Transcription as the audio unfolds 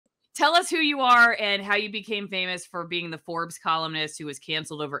tell us who you are and how you became famous for being the Forbes columnist who was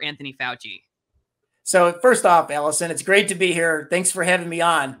canceled over Anthony Fauci. So first off, Allison, it's great to be here. Thanks for having me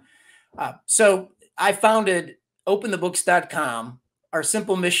on. So I founded openthebooks.com. Our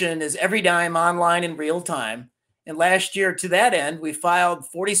simple mission is every dime online in real time. And last year, to that end, we filed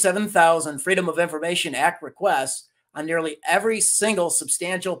 47,000 Freedom of Information Act requests on nearly every single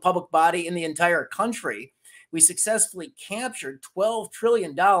substantial public body in the entire country. We successfully captured $12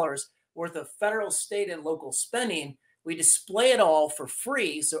 trillion worth of federal, state, and local spending. We display it all for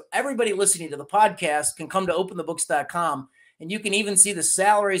free, so everybody listening to the podcast can come to openthebooks.com, and you can even see the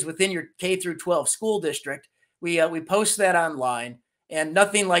salaries within your K through 12 school district. We post that online, and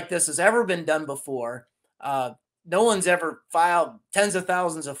nothing like this has ever been done before. No one's ever filed tens of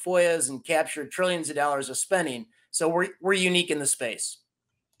thousands of FOIAs and captured trillions of dollars of spending. So we're unique in the space.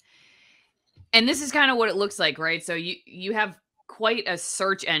 And this is kind of what it looks like, right? So you have quite a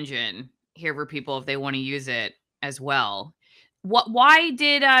search engine here for people if they want to use it as well. What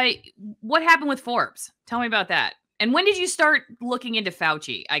happened with Forbes? Tell me about that. And when did you start looking into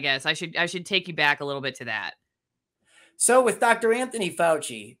Fauci? I guess I should take you back a little bit to that. So with Dr. Anthony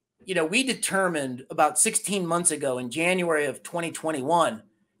Fauci, we determined about 16 months ago in January of 2021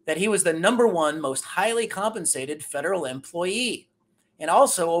 that he was the #1 most highly compensated federal employee. And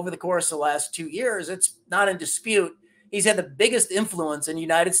also over the course of the last 2 years, it's not in dispute, he's had the biggest influence in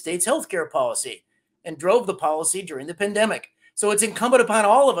United States healthcare policy and drove the policy during the pandemic. So it's incumbent upon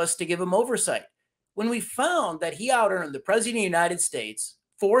all of us to give him oversight. When we found that he out-earned the President of the United States,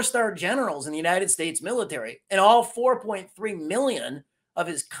 4-star generals in the United States military, and all 4.3 million of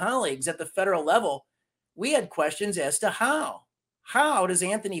his colleagues at the federal level, we had questions as to how. How does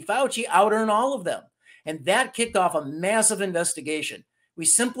Anthony Fauci out-earn all of them? And that kicked off a massive investigation. We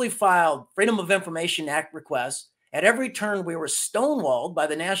simply filed Freedom of Information Act requests. At every turn, we were stonewalled by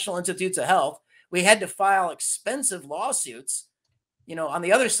the National Institutes of Health. We had to file expensive lawsuits. On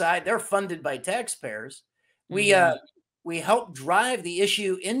the other side, they're funded by taxpayers. We helped drive the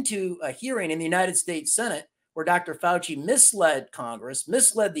issue into a hearing in the United States Senate where Dr. Fauci misled Congress,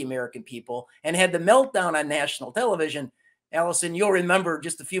 misled the American people, and had the meltdown on national television. Allison, you'll remember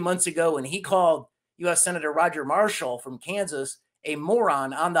just a few months ago when he called U.S. Senator Roger Marshall from Kansas a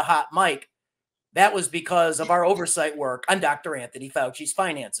moron on the hot mic. That was because of our oversight work on Dr. Anthony Fauci's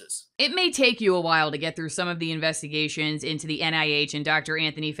finances. It may take you a while to get through some of the investigations into the NIH and Dr.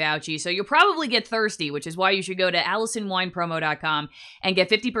 Anthony Fauci, so you'll probably get thirsty, which is why you should go to AllisonWinePromo.com and get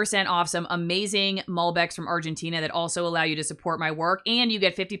 50% off some amazing Malbecs from Argentina that also allow you to support my work, and you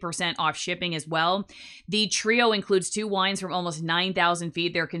get 50% off shipping as well. The trio includes 2 wines from almost 9,000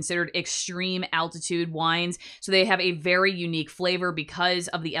 feet. They're considered extreme altitude wines, so they have a very unique flavor because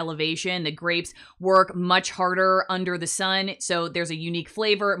of the elevation. The grapes work much harder under the sun, so there's a unique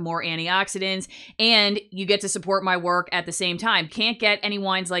flavor, more antioxidants, and you get to support my work at the same time. Can't get any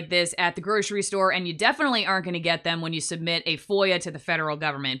wines like this at the grocery store, and you definitely aren't going to get them when you submit a FOIA to the federal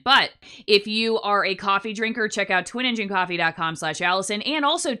government. But if you are a coffee drinker, check out twinenginecoffee.com/Allison, and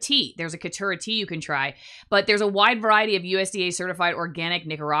also tea. There's a Caturra tea you can try, but there's a wide variety of USDA certified organic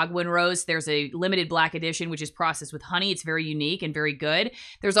Nicaraguan roasts. There's a limited black edition, which is processed with honey. It's very unique and very good.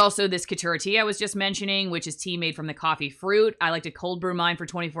 There's also this Caturra tea I was just mentioning, which is tea made from the coffee fruit. I like to cold brew mine for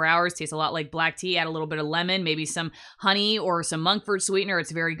 24 hours. Tastes a lot like black tea. Add a little bit of lemon, maybe some honey or some monk fruit sweetener.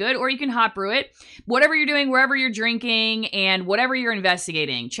 It's very good. Or you can hot brew it. Whatever you're doing, wherever you're drinking, and whatever you're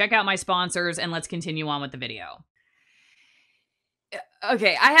investigating, check out my sponsors and let's continue on with the video.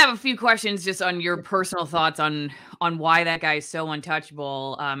 Okay, I have a few questions just on your personal thoughts on why that guy is so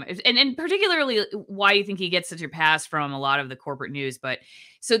untouchable, and particularly why you think he gets such a pass from a lot of the corporate news. But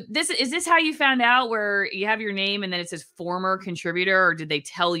so is this how you found out, where you have your name and then it says former contributor, or did they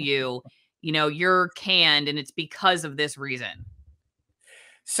tell you, you're canned and it's because of this reason?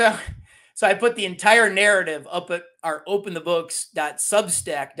 So I put the entire narrative up at our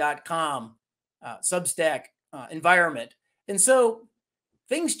openthebooks.substack.com Substack environment, and so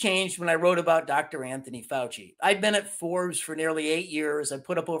things changed when I wrote about Dr. Anthony Fauci. I've been at Forbes for nearly 8 years. I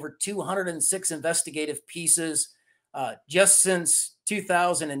put up over 206 investigative pieces. Just since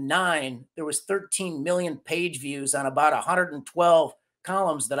 2009, there was 13 million page views on about 112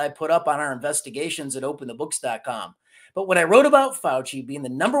 columns that I put up on our investigations at openthebooks.com. But when I wrote about Fauci being the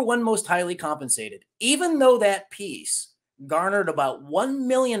 #1 most highly compensated, even though that piece garnered about 1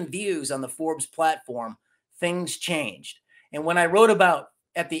 million views on the Forbes platform, things changed. And when I wrote about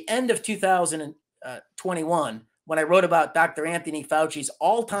at the end of 2021, when I wrote about Dr. Anthony Fauci's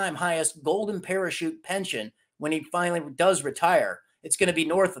all-time highest golden parachute pension when he finally does retire, it's going to be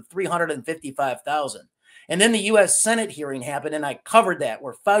north of $355,000. And then the U.S. Senate hearing happened, and I covered that,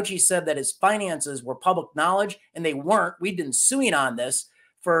 where Fauci said that his finances were public knowledge, and they weren't. We'd been suing on this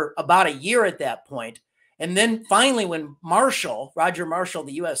for about a year at that point. And then finally, when Roger Marshall,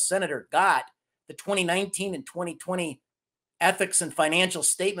 the U.S. Senator, got the 2019 and 2020 ethics and financial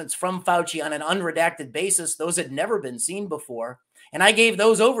statements from Fauci on an unredacted basis, those had never been seen before. And I gave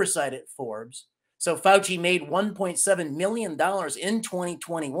those oversight at Forbes. So Fauci made $1.7 million in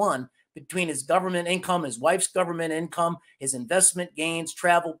 2021 between his government income, his wife's government income, his investment gains,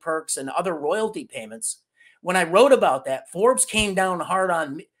 travel perks, and other royalty payments. When I wrote about that, Forbes came down hard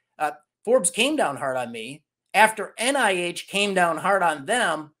on me. After NIH came down hard on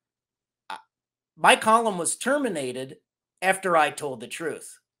them. My column was terminated after I told the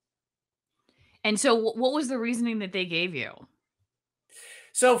truth. And so what was the reasoning that they gave you?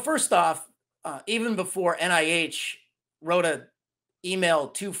 So first off, even before NIH wrote an email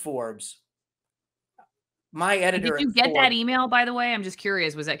to Forbes, my editor. Did you get that email, by the way? I'm just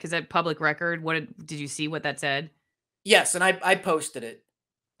curious. Was that because that public record? Did you see what that said? Yes, and I posted it.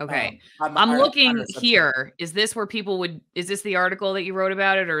 Okay. I'm looking here. Is this where is this the article that you wrote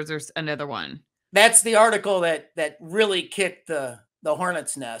about it, or is there another one? That's the article that really kicked the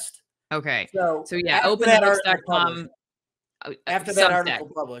hornet's nest. Okay. So yeah, openthebooks.com. After that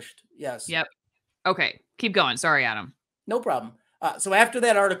article published. Yes. Yep. Okay. Keep going. Sorry, Adam. No problem. So after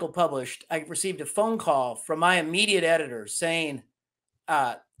that article published, I received a phone call from my immediate editor saying,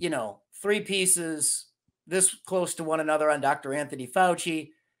 3 pieces this close to one another on Dr. Anthony Fauci.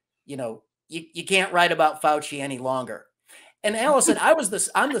 You can't write about Fauci any longer. And Allison,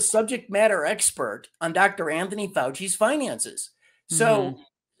 I'm the subject matter expert on Dr. Anthony Fauci's finances.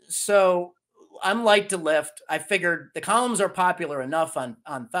 So I'm light to lift. I figured the columns are popular enough on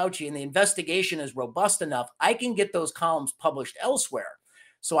Fauci, and the investigation is robust enough. I can get those columns published elsewhere.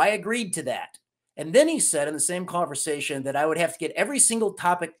 So I agreed to that. And then he said in the same conversation that I would have to get every single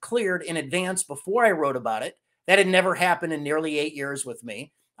topic cleared in advance before I wrote about it. That had never happened in nearly 8 years with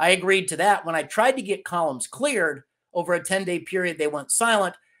me. I agreed to that. When I tried to get columns cleared over a 10-day period, they went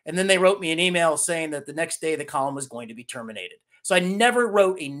silent. And then they wrote me an email saying that the next day the column was going to be terminated. So I never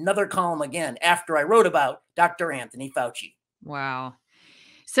wrote another column again after I wrote about Dr. Anthony Fauci. Wow.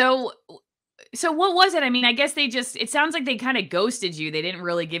 So what was it? I mean, I guess it sounds like they kind of ghosted you. They didn't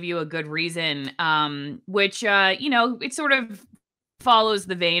really give you a good reason, which, it sort of follows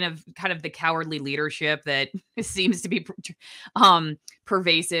the vein of kind of the cowardly leadership that seems to be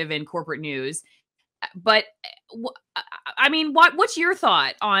pervasive in corporate news. But I mean, what's your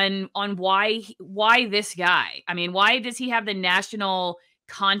thought on why this guy? I mean, why does he have the national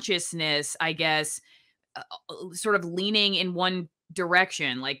consciousness, I guess, sort of leaning in one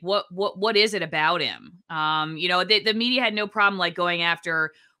direction? Like what is it about him? The media had no problem like going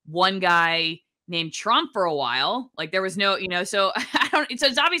after one guy named Trump for a while. Like there was no, so so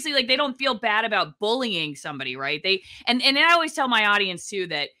it's obviously like they don't feel bad about bullying somebody, right? And I always tell my audience too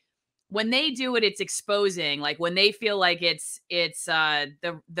that when they do it, it's exposing. Like when they feel like it's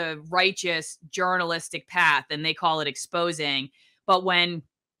the righteous journalistic path, and they call it exposing. But when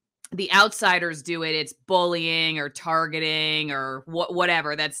the outsiders do it, it's bullying or targeting or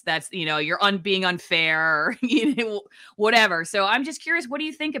whatever. That's you're being unfair, or, whatever. So I'm just curious, what do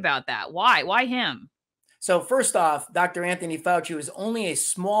you think about that? Why him? So first off, Dr. Anthony Fauci was only a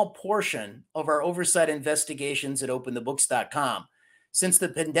small portion of our oversight investigations at openthebooks.com. Since the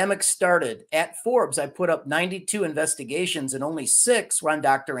pandemic started at Forbes, I put up 92 investigations and only 6 were on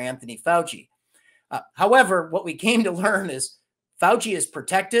Dr. Anthony Fauci. However, what we came to learn is Fauci is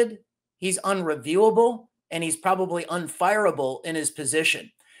protected, he's unreviewable, and he's probably unfireable in his position.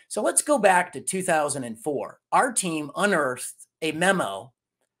 So let's go back to 2004. Our team unearthed a memo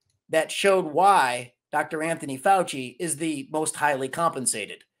that showed why Dr. Anthony Fauci is the most highly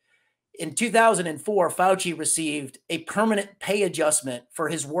compensated. In 2004, Fauci received a permanent pay adjustment for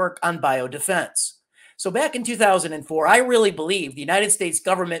his work on biodefense. So back in 2004, I really believe the United States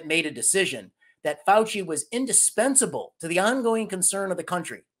government made a decision that Fauci was indispensable to the ongoing concern of the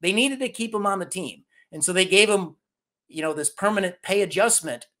country. They needed to keep him on the team. And so they gave him, this permanent pay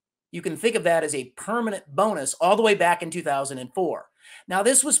adjustment. You can think of that as a permanent bonus all the way back in 2004. Now,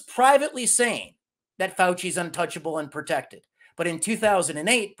 this was privately saying that Fauci's untouchable and protected. But in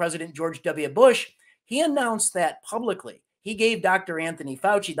 2008, President George W. Bush, he announced that publicly. He gave Dr. Anthony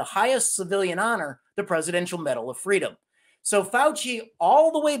Fauci the highest civilian honor, the Presidential Medal of Freedom. So Fauci,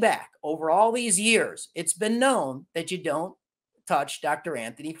 all the way back over all these years, it's been known that you don't touch Dr.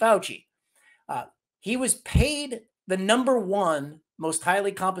 Anthony Fauci. He was paid the #1 most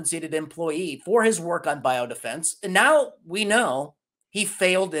highly compensated employee for his work on biodefense. And now we know he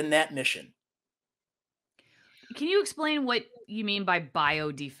failed in that mission. Can you explain what you mean by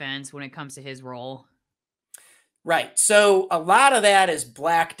biodefense when it comes to his role? Right. So a lot of that is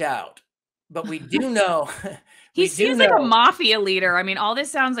blacked out, but we do know, He we do seems like a know. mafia leader. I mean, all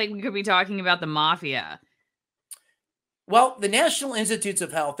this sounds like we could be talking about the mafia. Well, the National Institutes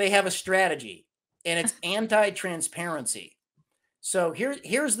of Health, they have a strategy, and it's anti-transparency. So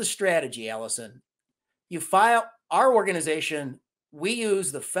here's the strategy, Allison. You file our organization, we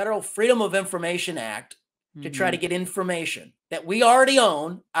use the Federal Freedom of Information Act to try to get information that we already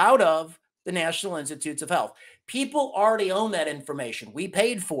own out of the National Institutes of Health. People already own that information. We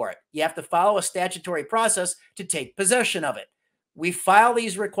paid for it. You have to follow a statutory process to take possession of it. We file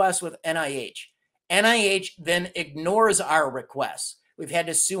these requests with NIH. NIH then ignores our requests. We've had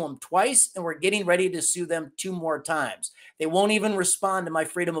to sue them twice, and we're getting ready to sue them 2 more times. They won't even respond to my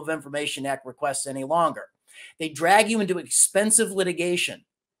Freedom of Information Act requests any longer. They drag you into expensive litigation.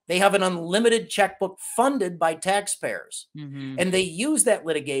 They have an unlimited checkbook funded by taxpayers. And they use that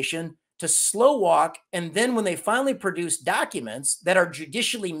litigation to slow walk. And then when they finally produce documents that are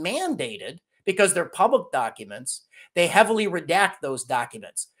judicially mandated because they're public documents, they heavily redact those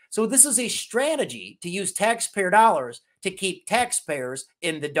documents. So this is a strategy to use taxpayer dollars to keep taxpayers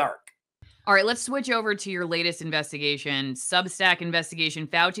in the dark. All right, let's switch over to your latest investigation, Substack investigation,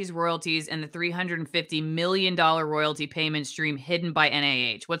 Fauci's royalties and the $350 million royalty payment stream hidden by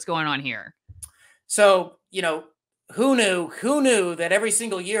NIH. What's going on here? So, who knew that every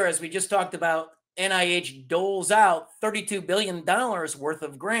single year, as we just talked about, NIH doles out $32 billion worth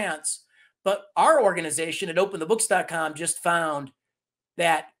of grants. But our organization at openthebooks.com just found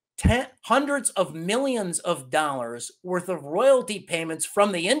that hundreds of millions of dollars worth of royalty payments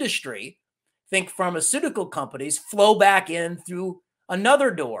from the industry, think pharmaceutical companies, flow back in through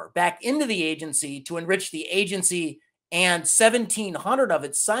another door, back into the agency to enrich the agency and 1,700 of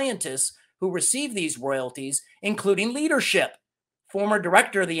its scientists who receive these royalties, including leadership. Former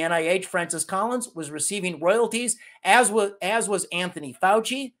director of the NIH, Francis Collins, was receiving royalties, as was Anthony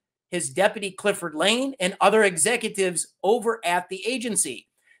Fauci, his deputy Clifford Lane, and other executives over at the agency.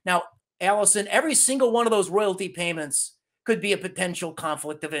 Now, Allison, every single one of those royalty payments could be a potential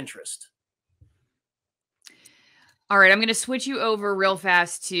conflict of interest. All right, I'm going to switch you over real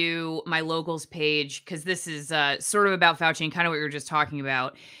fast to my locals page because this is sort of about Fauci and kind of what you were just talking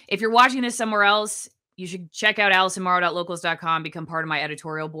about. If you're watching this somewhere else, you should check out AllisonMorrow.locals.com, become part of my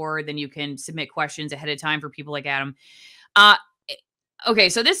editorial board. Then you can submit questions ahead of time for people like Adam. Okay,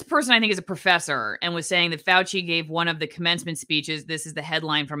 so this person I think is a professor and was saying that Fauci gave one of the commencement speeches. This is the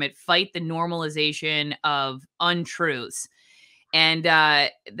headline from it: "Fight the normalization of untruths." And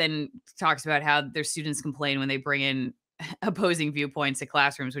then talks about how their students complain when they bring in opposing viewpoints to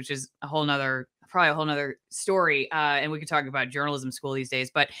classrooms, which is probably a whole nother story. And we could talk about journalism school these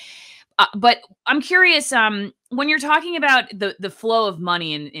days. But I'm curious, when you're talking about the flow of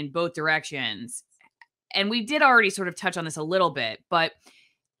money in both directions, and we did already sort of touch on this a little bit, but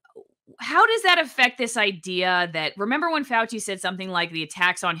how does that affect this idea that, remember when Fauci said something like the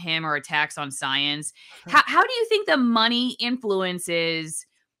attacks on him are attacks on science? How do you think the money influences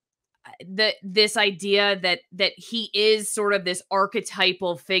this idea that he is sort of this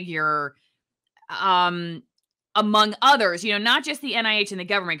archetypal figure among others, not just the NIH and the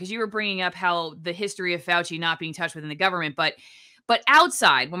government, because you were bringing up how the history of Fauci not being touched within the government, but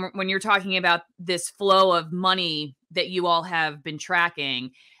outside, when you're talking about this flow of money that you all have been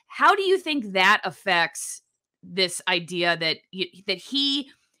tracking, how do you think that affects this idea that he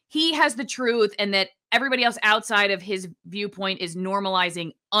has the truth and that everybody else outside of his viewpoint is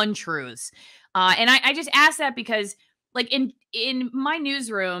normalizing untruths? And I just ask that because, like, in my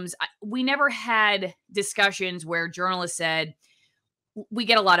newsrooms, we never had discussions where journalists said, we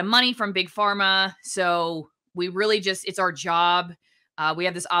get a lot of money from big pharma, so we really it's our job. We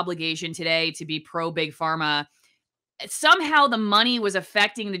have this obligation today to be pro big pharma. Somehow the money was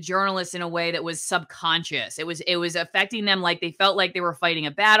affecting the journalists in a way that was subconscious. It was affecting them like they felt like they were fighting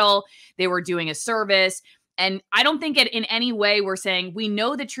a battle, they were doing a service. And I don't think in any way we're saying we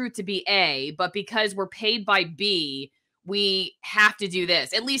know the truth to be A, but because we're paid by B, we have to do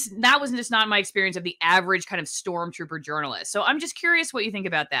this. At least that was just not my experience of the average kind of stormtrooper journalist. So I'm just curious what you think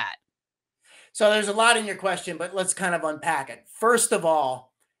about that. So there's a lot in your question, but let's kind of unpack it. First of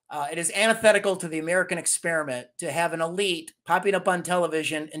all, it is antithetical to the American experiment to have an elite popping up on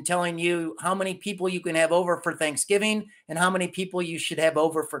television and telling you how many people you can have over for Thanksgiving and how many people you should have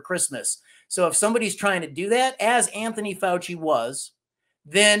over for Christmas. So if somebody's trying to do that, as Anthony Fauci was,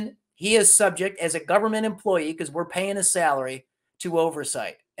 then he is subject as a government employee, because we're paying his salary, to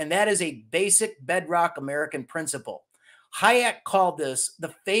oversight. And that is a basic bedrock American principle. Hayek called this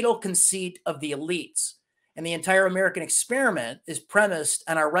the fatal conceit of the elites. And the entire American experiment is premised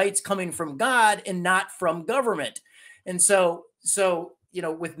on our rights coming from God and not from government. And so,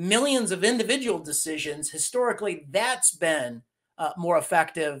 with millions of individual decisions, historically, that's been more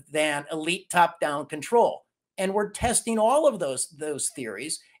effective than elite top-down control. And we're testing all of those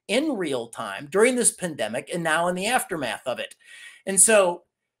theories in real time during this pandemic and now in the aftermath of it. And so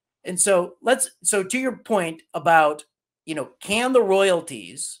to your point about, can the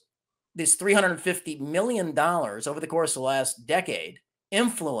royalties, this $350 million over the course of the last decade,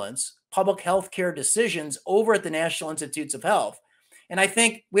 influence public health care decisions over at the National Institutes of Health? And I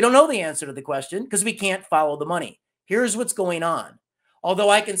think we don't know the answer to the question because we can't follow the money. Here's what's going on. Although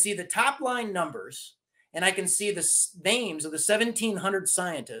I can see the top line numbers and I can see the names of the 1,700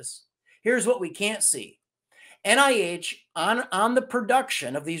 scientists, here's what we can't see. NIH, on the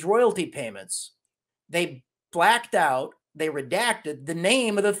production of these royalty payments, they blacked out, they redacted the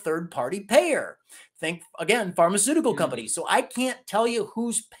name of the third-party payer. Think, again, pharmaceutical companies. So I can't tell you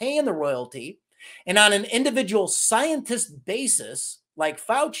who's paying the royalty. And on an individual scientist basis, like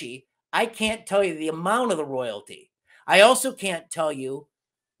Fauci, I can't tell you the amount of the royalty. I also can't tell you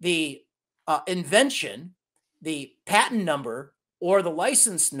the invention, the patent number, or the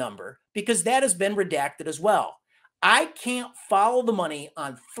license number, because that has been redacted as well. I can't follow the money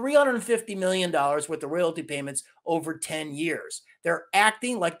on $350 million worth of royalty payments over 10 years. They're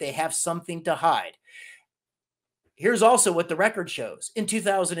acting like they have something to hide. Here's also what the record shows. In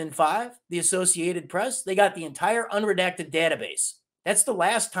 2005, the Associated Press, they got the entire unredacted database. That's the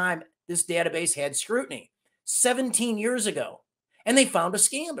last time this database had scrutiny, 17 years ago. And they found a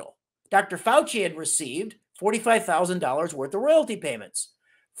scandal. Dr. Fauci had received $45,000 worth of royalty payments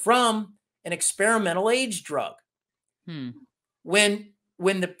from an experimental AIDS drug. When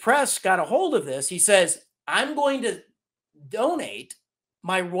the press got a hold of this, he says, I'm going to donate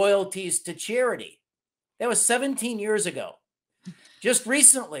my royalties to charity. That was 17 years ago. Just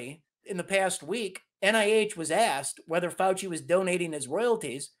recently, in the past week, NIH was asked whether Fauci was donating his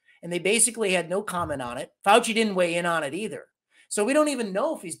royalties, and they basically had no comment on it. Fauci didn't weigh in on it either. So we don't even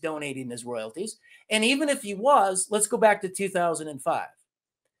know if he's donating his royalties. And even if he was, let's go back to 2005.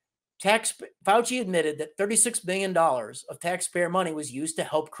 Fauci admitted that $36 billion of taxpayer money was used to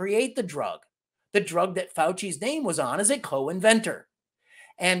help create the drug that Fauci's name was on as a co-inventor.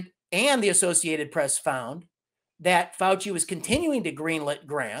 And the Associated Press found that Fauci was continuing to greenlit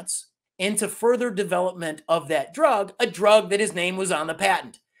grants into further development of that drug, a drug that his name was on the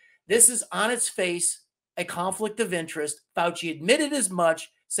patent. This is on its face a conflict of interest. Fauci admitted as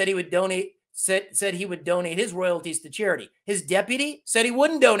much, said he would donate his royalties to charity. His deputy said he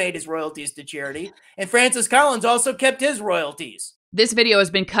wouldn't donate his royalties to charity. And Francis Collins also kept his royalties. This video has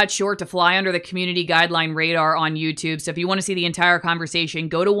been cut short to fly under the community guideline radar on YouTube. So if you want to see the entire conversation,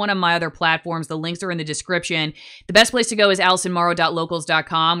 go to one of my other platforms. The links are in the description. The best place to go is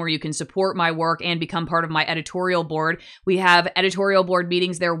AllisonMorrow.locals.com, where you can support my work and become part of my editorial board. We have editorial board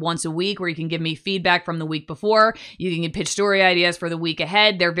meetings there once a week where you can give me feedback from the week before. You can pitch story ideas for the week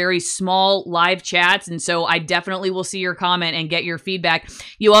ahead. They're very small live chats, and so I definitely will see your comment and get your feedback.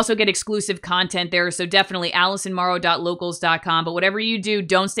 You also get exclusive content there, so definitely AllisonMorrow.locals.com. But whatever you do,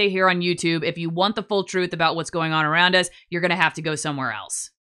 don't stay here on YouTube. If you want the full truth about what's going on around us, you're going to have to go somewhere else.